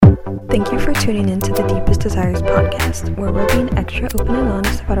Thank you for tuning in to the Deepest Desires podcast, where we're being extra open and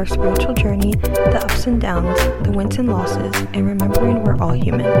honest about our spiritual journey, the ups and downs, the wins and losses, and remembering we're all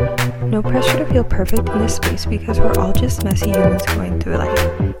human. No pressure to feel perfect in this space because we're all just messy humans going through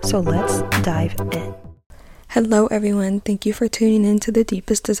life. So let's dive in. Hello everyone, thank you for tuning in to the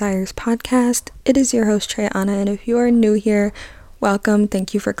Deepest Desires podcast. It is your host Treyana, and if you are new here, welcome.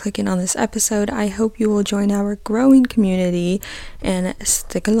 Thank you for clicking on this episode. I hope you will join our growing community and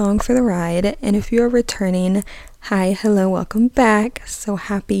stick along for the ride. And if you are returning, hi, hello, welcome back. So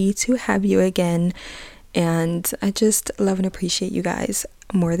happy to have you again. And I just love and appreciate you guys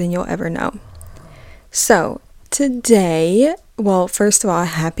more than you'll ever know. So today, well, first of all,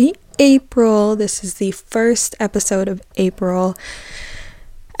 happy April. This is the first episode of April.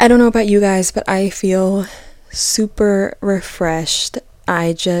 I don't know about you guys, but I feel super refreshed.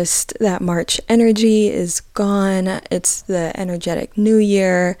 That March energy is gone. It's the energetic new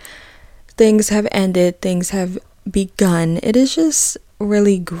year. Things have ended, things have begun. It is just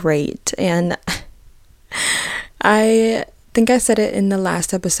really great. And I think I said it in the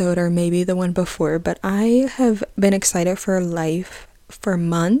last episode or maybe the one before, but I have been excited for life for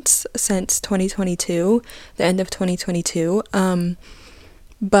months since 2022, the end of 2022.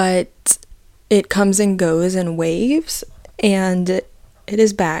 But it comes and goes in waves, and it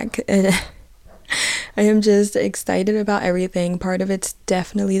is back. And I am just excited about everything. Part of it's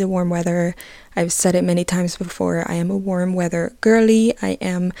definitely the warm weather. I've said it many times before. I am a warm weather girly. I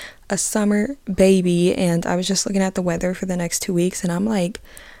am a summer baby, and I was just looking at the weather for the next 2 weeks, and I'm like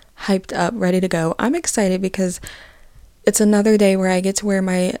hyped up, ready to go. I'm excited because it's another day where I get to wear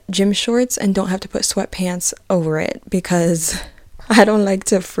my gym shorts and don't have to put sweatpants over it because I don't like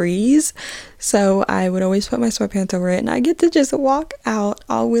to freeze, so I would always put my sweatpants over it, and I get to just walk out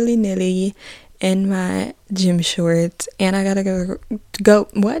all willy-nilly in my gym shorts, and I gotta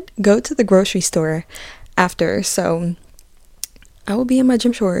go to the grocery store after, so I will be in my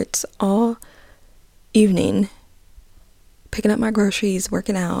gym shorts all evening, picking up my groceries,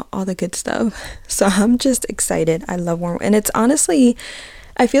 working out, all the good stuff. So I'm just excited. I love warm, and it's honestly,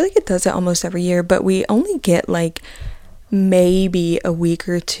 I feel like it does it almost every year, but we only get like maybe a week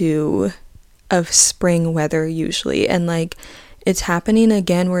or two of spring weather usually, and like it's happening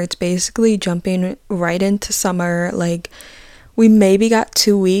again where it's basically jumping right into summer. Like we maybe got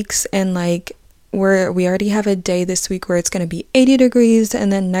 2 weeks, and like we already have a day this week where it's going to be 80 degrees,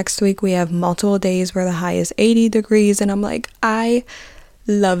 and then next week we have multiple days where the high is 80 degrees, and I'm like, I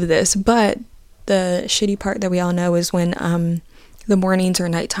love this. But the shitty part that we all know is when the mornings or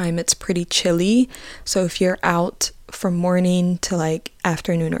nighttime, it's pretty chilly. So if you're out from morning to like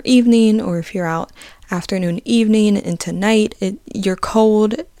afternoon or evening, or if you're out afternoon, evening into night, you're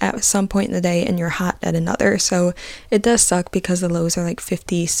cold at some point in the day and you're hot at another. So it does suck because the lows are like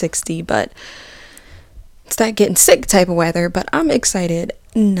 50, 60, but it's that getting sick type of weather. But I'm excited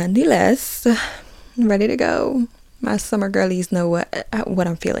nonetheless. I'm ready to go. My summer girlies know what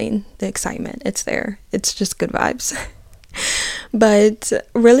I'm feeling. The excitement, it's there. It's just good vibes. But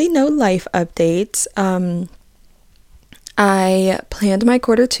really no life updates. I planned my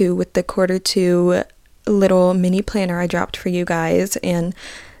quarter two with the quarter two little mini planner I dropped for you guys, and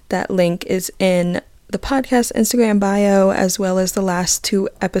that link is in the podcast Instagram bio, as well as the last 2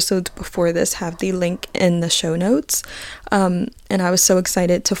 episodes before this have the link in the show notes. And I was so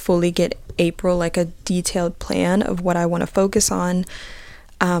excited to fully get April like a detailed plan of what I want to focus on.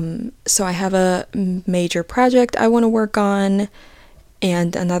 So I have a major project I want to work on,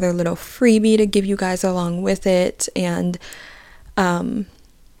 and another little freebie to give you guys along with it, and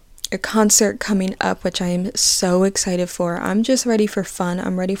a concert coming up, which I am so excited for. I'm just ready for fun.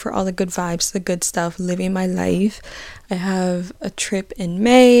 I'm ready for all the good vibes, the good stuff, living my life. I have a trip in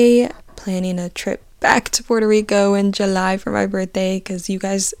May, planning a trip back to Puerto Rico in July for my birthday, because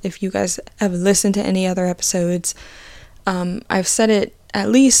if you guys have listened to any other episodes, I've said it at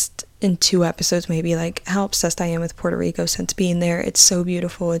least in 2 episodes maybe, like how obsessed I am with Puerto Rico since being there. It's so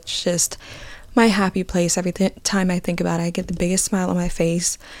beautiful. It's just my happy place. Every time I think about it, I get the biggest smile on my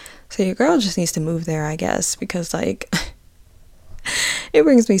face. So your girl just needs to move there, I guess, because like it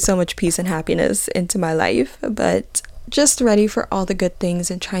brings me so much peace and happiness into my life. But just ready for all the good things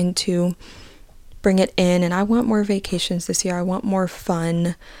and trying to bring it in. And I want more vacations this year. I want more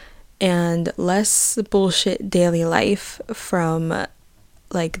fun and less bullshit daily life from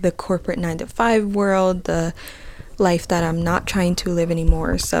like the corporate 9-to-5 world, the life that I'm not trying to live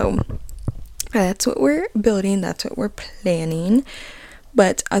anymore. So that's what we're building, that's what we're planning.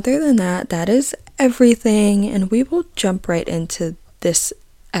 But other than that, that is everything, and we will jump right into this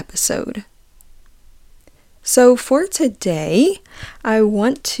episode. So for today, I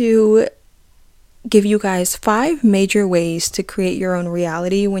want to give you guys 5 major ways to create your own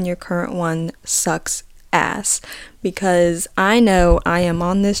reality when your current one sucks ass. Because I know I am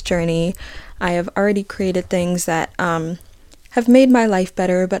on this journey. I have already created things that have made my life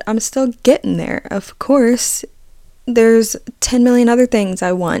better, but I'm still getting there. Of course, there's 10 million other things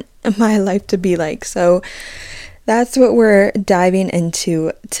I want my life to be like. So that's what we're diving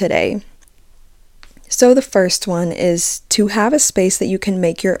into today. So the first one is to have a space that you can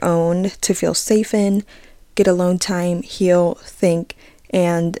make your own, to feel safe in, get alone time, heal, think,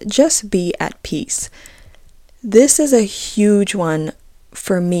 and just be at peace. This is a huge one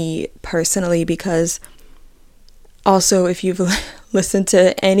for me personally, because also if you've listened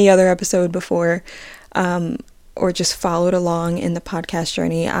to any other episode before, or just followed along in the podcast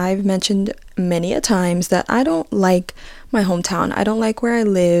journey, I've mentioned many a times that I don't like my hometown. I don't like where I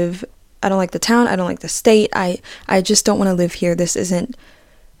live. I don't like the town. I don't like the state. I just don't want to live here. This isn't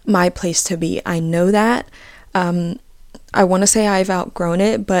my place to be. I know that. I want to say I've outgrown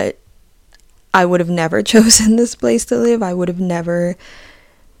it, but I would have never chosen this place to live. I would have never.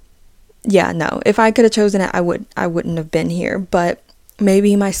 Yeah, no. If I could have chosen it, I wouldn't have been here. But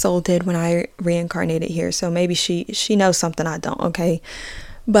maybe my soul did when I reincarnated here. So maybe she knows something I don't, okay?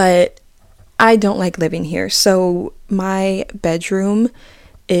 But I don't like living here. So my bedroom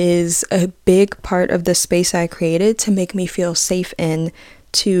is a big part of the space I created to make me feel safe in,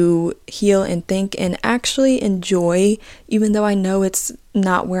 to heal and think and actually enjoy, even though I know it's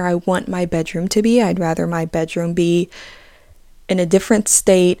not where I want my bedroom to be. I'd rather my bedroom be in a different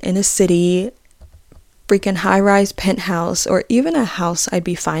state, in a city, freaking high-rise penthouse, or even a house I'd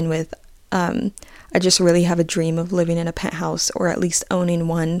be fine with. I just really have a dream of living in a penthouse, or at least owning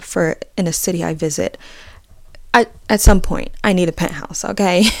one in a city I visit. At some point, I need a penthouse,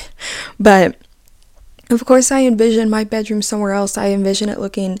 okay? But of course, I envision my bedroom somewhere else. I envision it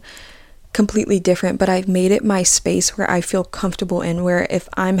looking completely different, but I've made it my space where I feel comfortable in, where if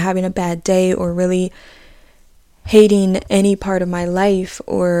I'm having a bad day or really hating any part of my life,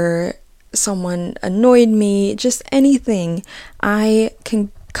 or someone annoyed me, just anything, I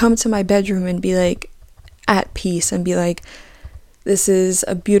can come to my bedroom and be like at peace and be like, this is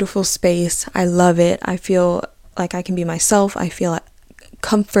a beautiful space. I love it. I feel like I can be myself. I feel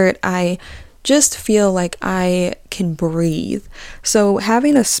comfort. I just feel like I can breathe. So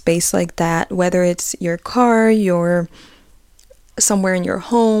having a space like that, whether it's your car, you're somewhere in your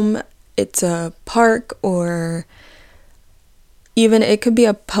home, it's a park, or even it could be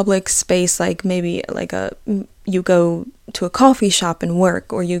a public space, like maybe like you go to a coffee shop and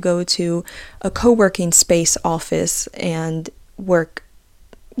work, or you go to a co-working space office and work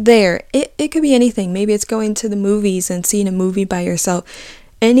there. It could be anything. Maybe it's going to the movies and seeing a movie by yourself.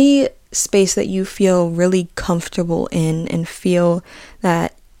 Any space that you feel really comfortable in and feel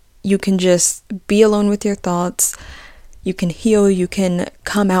that you can just be alone with your thoughts, you can heal, you can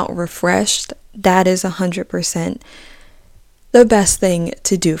come out refreshed. That is 100% the best thing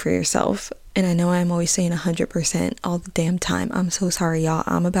to do for yourself. And I know I'm always saying 100% all the damn time. I'm so sorry, y'all.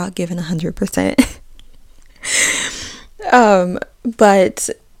 I'm about giving 100%. But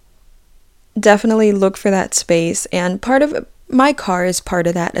definitely look for that space. And part of my car is part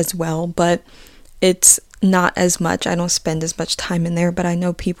of that as well, but it's not as much. I don't spend as much time in there, but I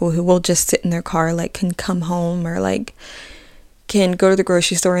know people who will just sit in their car, like can come home, or like can go to the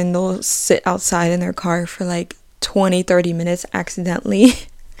grocery store and they'll sit outside in their car for like 20-30 minutes accidentally.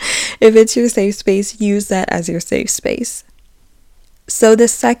 If it's your safe space, use that as your safe space. So the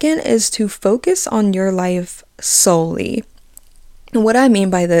second is to focus on your life solely. And what I mean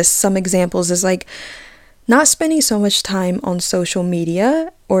by this, some examples is like not spending so much time on social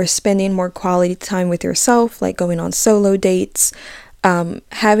media, or spending more quality time with yourself, like going on solo dates,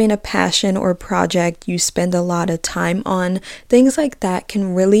 having a passion or project you spend a lot of time on. Things like that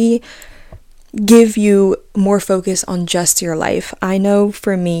can really give you more focus on just your life. I know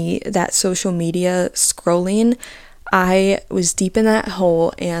for me that social media scrolling, I was deep in that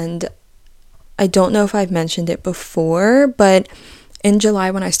hole, and I don't know if I've mentioned it before, but in July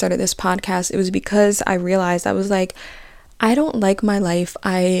when I started this podcast, it was because I realized I was like, I don't like my life.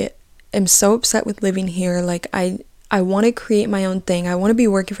 I am so upset with living here. Like I want to create my own thing. I want to be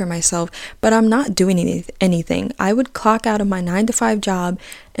working for myself, but I'm not doing anything. I would clock out of my 9-to-5 job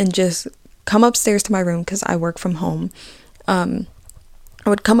and just come upstairs to my room, because I work from home. I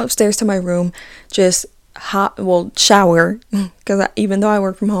would come upstairs to my room, just shower, because even though I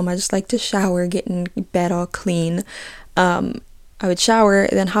work from home, I just like to shower, get in bed all clean. I would shower,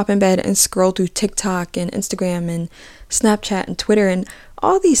 then hop in bed and scroll through TikTok and Instagram and Snapchat and Twitter and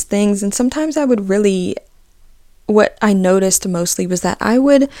all these things. And sometimes I would really what I noticed mostly was that I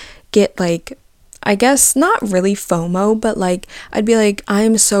would get like, I guess not really FOMO, but like I'd be like, I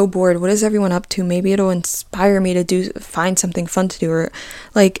am so bored. What is everyone up to? Maybe it'll inspire me to find something fun to do, or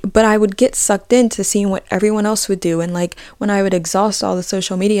like, but I would get sucked into seeing what everyone else would do. And like when I would exhaust all the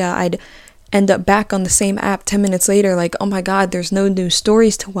social media, I'd end up back on the same app 10 minutes later, like, oh my God, there's no new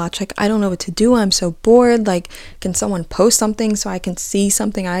stories to watch. Like, I don't know what to do. I'm so bored. Like, can someone post something so I can see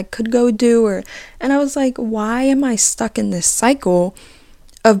something I could go do? And I was like, why am I stuck in this cycle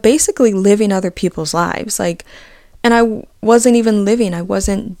of basically living other people's lives? Like, and I wasn't even living. I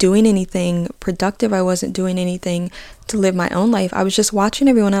wasn't doing anything productive. I wasn't doing anything to live my own life. I was just watching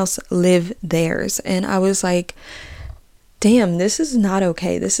everyone else live theirs. And I was like, damn, this is not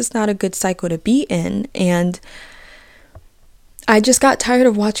okay. This is not a good cycle to be in. And I just got tired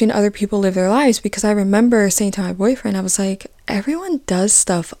of watching other people live their lives, because I remember saying to my boyfriend, I was like, everyone does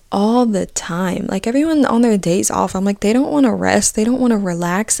stuff all the time. Like, everyone on their days off, I'm like, they don't want to rest. They don't want to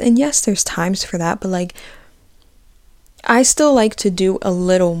relax. And yes, there's times for that, but like, I still like to do a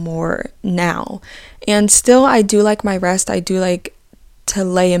little more now. And still, I do like my rest. I do like to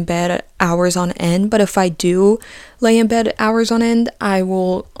lay in bed hours on end, but if I do lay in bed hours on end, I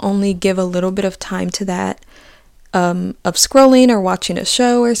will only give a little bit of time to that, of scrolling or watching a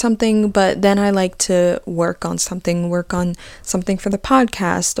show or something. But then I like to work on something for the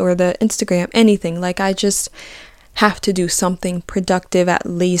podcast or the Instagram, anything. Like, I just have to do something productive at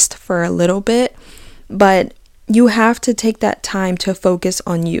least for a little bit. But you have to take that time to focus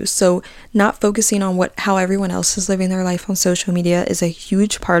on you. So not focusing on how everyone else is living their life on social media is a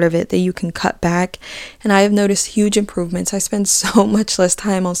huge part of it that you can cut back. And I have noticed huge improvements. I spend so much less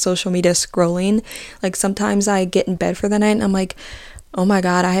time on social media scrolling. Like, sometimes I get in bed for the night and I'm like, oh my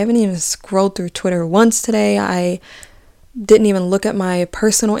God, I haven't even scrolled through Twitter once today. I didn't even look at my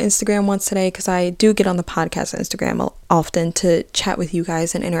personal Instagram once today, because I do get on the podcast Instagram often to chat with you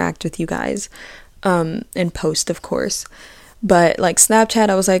guys and interact with you guys. And post, of course. But like Snapchat,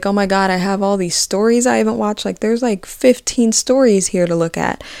 I was like, oh my God, I have all these stories I haven't watched. Like, there's like 15 stories here to look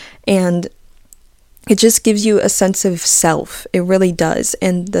at. And it just gives you a sense of self. It really does.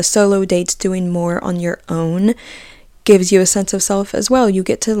 And the solo dates, doing more on your own, gives you a sense of self as well. You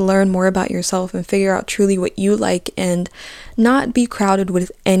get to learn more about yourself and figure out truly what you like, and not be crowded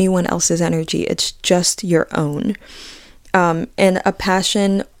with anyone else's energy. It's just your own. And a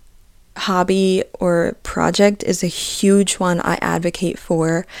passion, hobby, or project is a huge one I advocate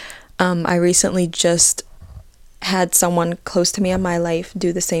for. I recently just had someone close to me in my life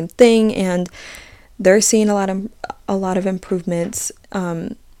do the same thing, and they're seeing a lot of improvements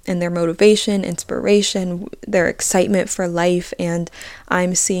in their motivation, inspiration, their excitement for life, and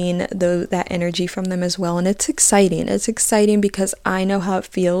I'm seeing that energy from them as well. And it's exciting. It's exciting because I know how it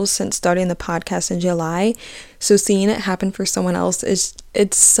feels since starting the podcast in July. So seeing it happen for someone else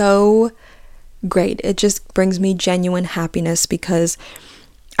it's so great. It just brings me genuine happiness, because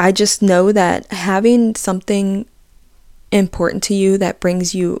I just know that having something important to you that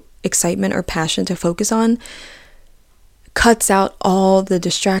brings you excitement or passion to focus on cuts out all the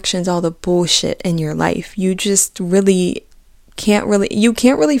distractions, all the bullshit in your life. You just really can't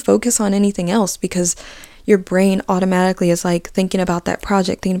really focus on anything else, because your brain automatically is like thinking about that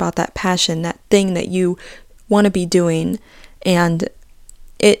project, thinking about that passion, that thing that you want to be doing, and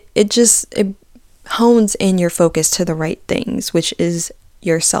it hones in your focus to the right things, which is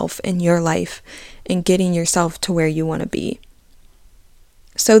yourself and your life, and getting yourself to where you want to be.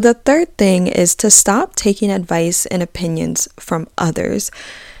 So the third thing is to stop taking advice and opinions from others,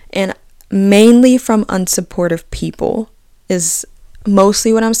 and mainly from unsupportive people is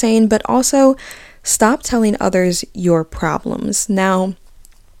mostly what I'm saying, but also stop telling others your problems. Now,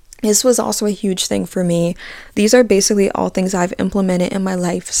 this was also a huge thing for me. These are basically all things I've implemented in my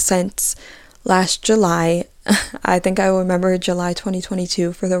life since last July. I think I will remember July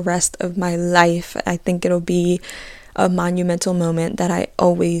 2022 for the rest of my life. I think it'll be a monumental moment that I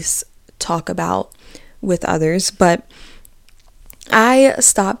always talk about with others. But I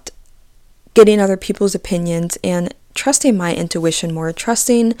stopped getting other people's opinions and trusting my intuition more,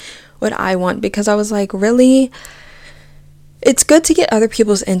 trusting what I want, because I was like, really, it's good to get other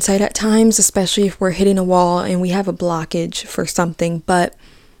people's insight at times, especially if we're hitting a wall and we have a blockage for something,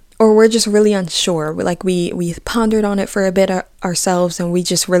 or we're just really unsure. We pondered on it for a bit ourselves and we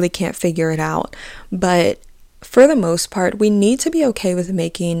just really can't figure it out. But for the most part, we need to be okay with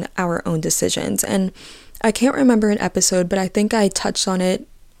making our own decisions. And I can't remember an episode, but I think I touched on it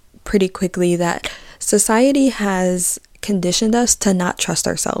pretty quickly, that society has conditioned us to not trust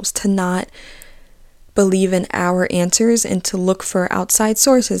ourselves, to not believe in our answers, and to look for outside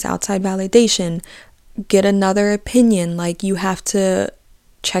sources, outside validation, get another opinion. Like, you have to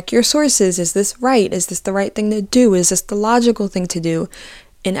check your sources. Is this right? Is this the right thing to do? Is this the logical thing to do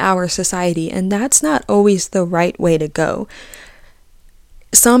in our society? And that's not always the right way to go.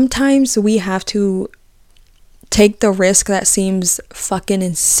 Sometimes we have to take the risk that seems fucking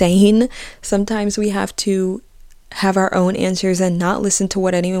insane. Sometimes we have to have our own answers and not listen to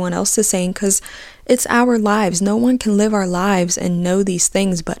what anyone else is saying, because it's our lives. No one can live our lives and know these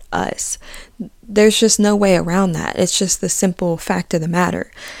things but us. There's just no way around that. It's just the simple fact of the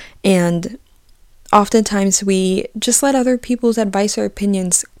matter. And oftentimes we just let other people's advice or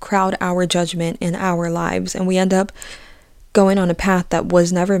opinions crowd our judgment in our lives, and we end up going on a path that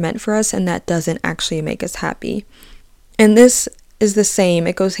was never meant for us and that doesn't actually make us happy. And this is the same.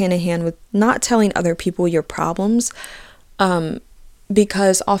 It goes hand in hand with not telling other people your problems,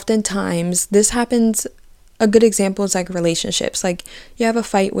 because oftentimes this happens. A good example is like relationships. Like, you have a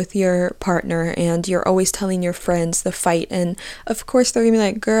fight with your partner and you're always telling your friends the fight, and of course they're gonna be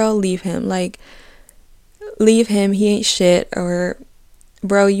like, girl, leave him, like, leave him, he ain't shit, or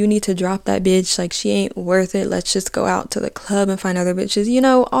bro, you need to drop that bitch, like, she ain't worth it, let's just go out to the club and find other bitches,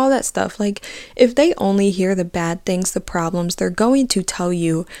 all that stuff. Like, if they only hear the bad things, the problems, they're going to tell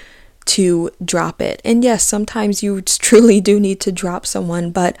you to drop it. And yes, sometimes you truly do need to drop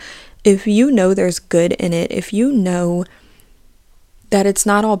someone, but if you know there's good in it, if you know that it's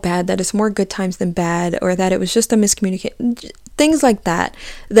not all bad, that it's more good times than bad, or that it was just a miscommunication, things like that,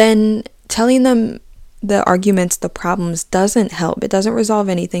 then telling them the arguments, the problems doesn't help. It doesn't resolve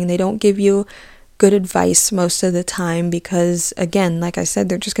anything. They don't give you good advice most of the time, because again, like I said,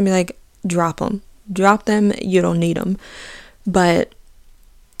 they're just gonna be like, drop them, you don't need them. But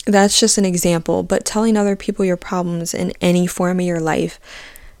that's just an example. But telling other people your problems in any form of your life,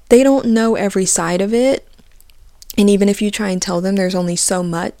 they don't know every side of it. And even if you try and tell them, there's only so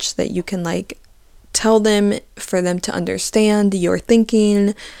much that you can like tell them for them to understand your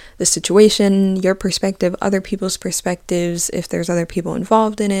thinking, the situation, your perspective, other people's perspectives, if there's other people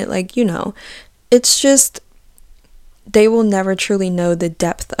involved in it. Like, it's just, they will never truly know the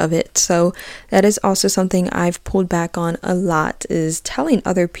depth of it. So that is also something I've pulled back on a lot, is telling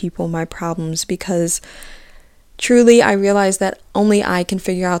other people my problems, because truly I realize that only I can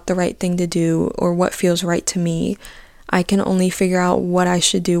figure out the right thing to do or what feels right to me. I can only figure out what I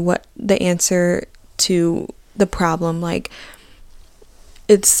should do, what the answer to the problem. Like,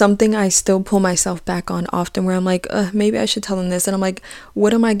 it's something I still pull myself back on often, where I'm like, maybe I should tell them this, and I'm like,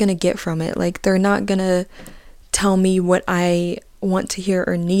 what am I gonna get from it? Like, they're not gonna tell me what I want to hear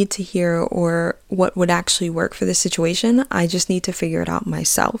or need to hear, or what would actually work for the situation. I just need to figure it out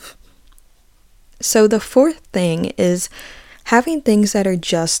myself. So the fourth thing is having things that are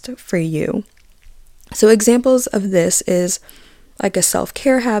just for you. So examples of this is like a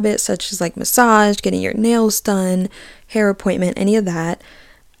self-care habit, such as like massage, getting your nails done, hair appointment, any of that.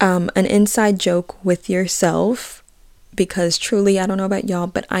 An inside joke with yourself, because truly, I don't know about y'all,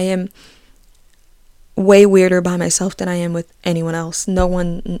 but I am way weirder by myself than I am with anyone else. No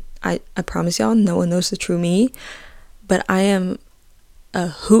one, I promise y'all, no one knows the true me, but I am a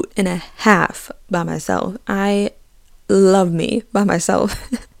hoot and a half by myself. I love me by myself.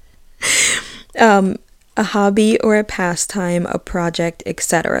 A hobby or a pastime, a project,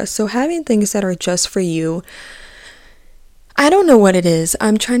 etc. So having things that are just for you, I don't know what it is.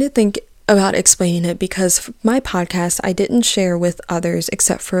 I'm trying to think about explaining it, because my podcast I didn't share with others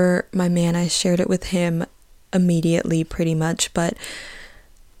except for my man. I shared it with him immediately pretty much, but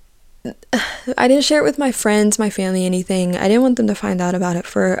I didn't share it with my friends, my family, anything. I didn't want them to find out about it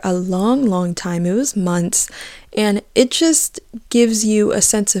for a long time. It was months, and it just gives you a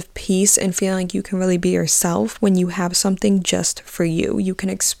sense of peace and feeling like you can really be yourself when you have something just for you. You can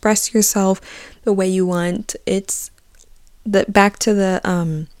express yourself the way you want. It's back to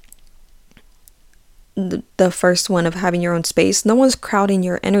the first one of having your own space. No one's crowding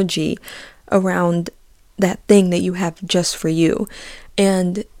your energy around that thing that you have just for you.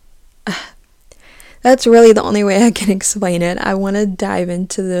 And that's really the only way I can explain it. I want to dive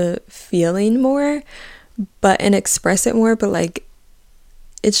into the feeling more, and express it more, but like,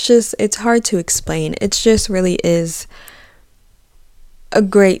 it's hard to explain. It just really is a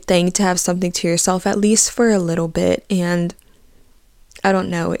great thing to have something to yourself, at least for a little bit. And I don't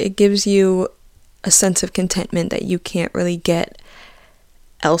know, it gives you a sense of contentment that you can't really get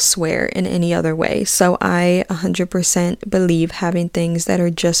elsewhere in any other way. So I 100% believe having things that are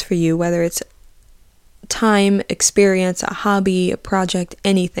just for you, whether it's time, experience, a hobby, a project,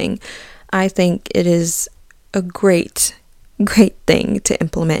 anything, I think it is a great thing to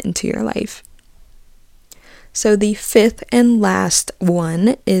implement into your life. So the fifth and last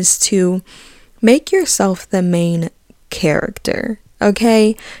one is to make yourself the main character,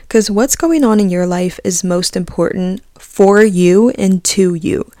 okay? Because what's going on in your life is most important for you and to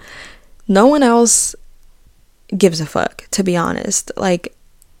you. No one else gives a fuck, to be honest. Like,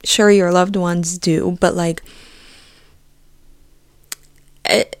 sure, your loved ones do, but like,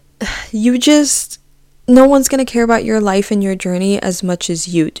 no one's gonna care about your life and your journey as much as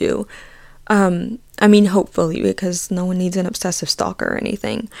you do. I mean, hopefully, because no one needs an obsessive stalker or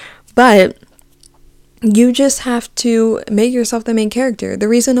anything. But you just have to make yourself the main character. The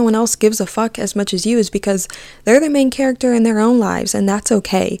reason no one else gives a fuck as much as you is because they're the main character in their own lives, and that's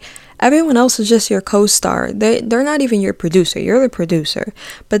okay. Everyone else is just your co-star. They're not even your producer. You're the producer.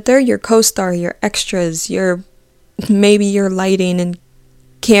 But they're your co-star, your extras, maybe your lighting and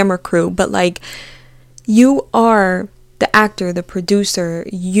camera crew. But like, you are the actor, the producer.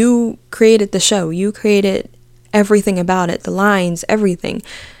 You created the show. You created everything about it, the lines, everything.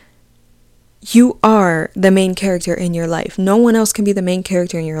 You are the main character in your life. No one else can be the main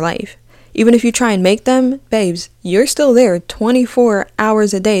character in your life. Even if you try and make them, babes, you're still there 24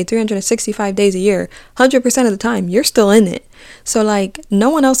 hours a day, 365 days a year, 100% of the time, you're still in it. So like, no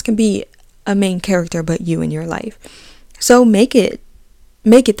one else can be a main character but you in your life. So make it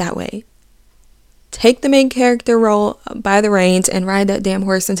that way. Take the main character role by the reins and ride that damn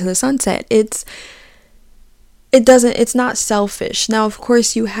horse into the sunset. It's not selfish. Now, of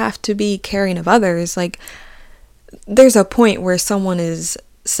course, you have to be caring of others. Like, there's a point where someone is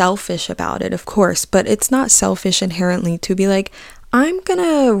selfish about it, of course, but it's not selfish inherently to be like, I'm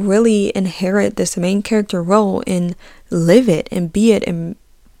gonna really inherit this main character role and live it and be it and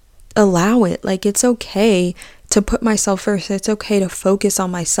allow it. Like, it's okay to put myself first. It's okay to focus on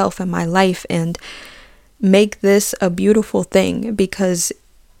myself and my life and make this a beautiful thing, because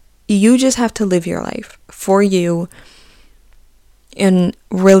you just have to live your life for you and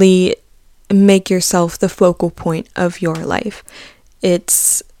really make yourself the focal point of your life.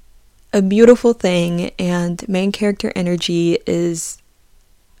 It's a beautiful thing, and main character energy is,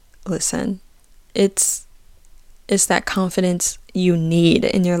 listen, it's that confidence you need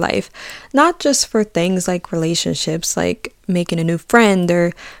in your life, not just for things like relationships, like making a new friend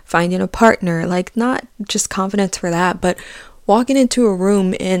or finding a partner, like not just confidence for that, but walking into a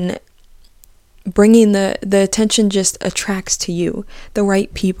room and bringing the attention just attracts to you. The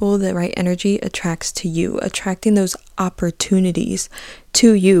right people, the right energy attracts to you, attracting those opportunities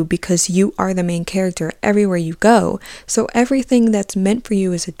to you because you are the main character everywhere you go. So everything that's meant for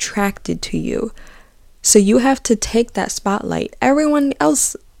you is attracted to you. So you have to take that spotlight. Everyone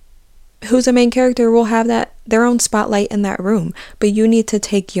else who's a main character will have their own spotlight in that room, but you need to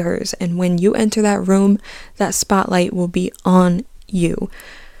take yours. And when you enter that room, that spotlight will be on you.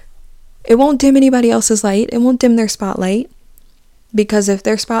 It won't dim anybody else's light. It won't dim their spotlight, because if they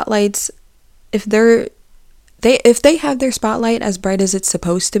have their spotlight as bright as it's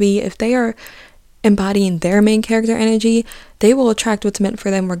supposed to be, if they are embodying their main character energy, they will attract what's meant for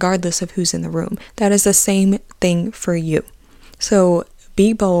them regardless of who's in the room. That is the same thing for you. So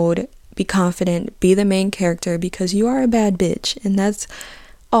be bold, be confident, be the main character, because you are a bad bitch, and that's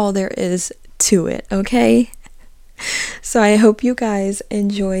all there is to it, okay? So I hope you guys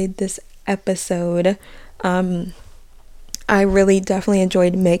enjoyed this episode. I really definitely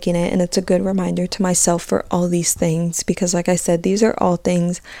enjoyed making it, and it's a good reminder to myself for all these things, because like I said, these are all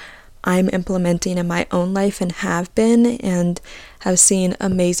things I'm implementing in my own life and have been, and have seen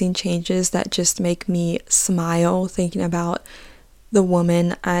amazing changes that just make me smile thinking about the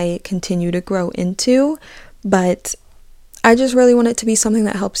woman I continue to grow into. But I just really want it to be something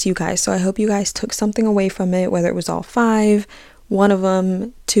that helps you guys. So I hope you guys took something away from it, whether it was all 5, one of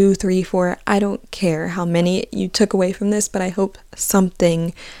them, 2, 3, 4. I don't care how many you took away from this, but I hope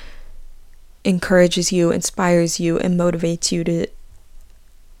something encourages you, inspires you, and motivates you to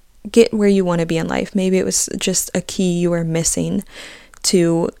get where you want to be in life. Maybe it was just a key you were missing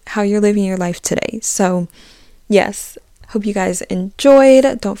to how you're living your life today. So yes, hope you guys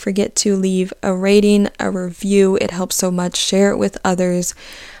enjoyed. Don't forget to leave a rating, a review. It helps so much. Share it with others.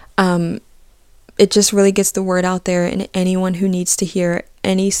 It just really gets the word out there, and anyone who needs to hear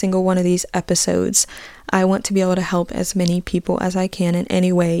any single one of these episodes, I want to be able to help as many people as I can in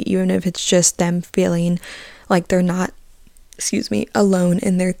any way, even if it's just them feeling like they're not, alone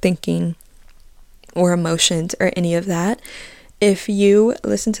in their thinking or emotions or any of that. If you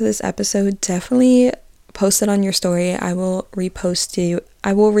listen to this episode, definitely post it on your story. I will repost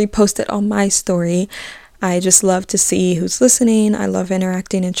it on my story. I just love to see who's listening. I love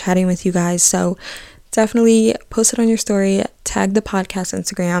interacting and chatting with you guys. So definitely post it on your story. Tag the podcast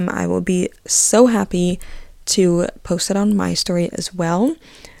Instagram. I will be so happy to post it on my story as well.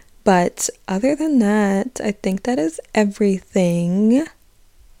 But other than that, I think that is everything.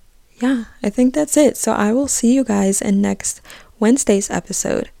 Yeah, I think that's it. So I will see you guys in next Wednesday's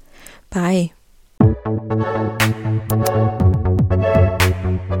episode. Bye.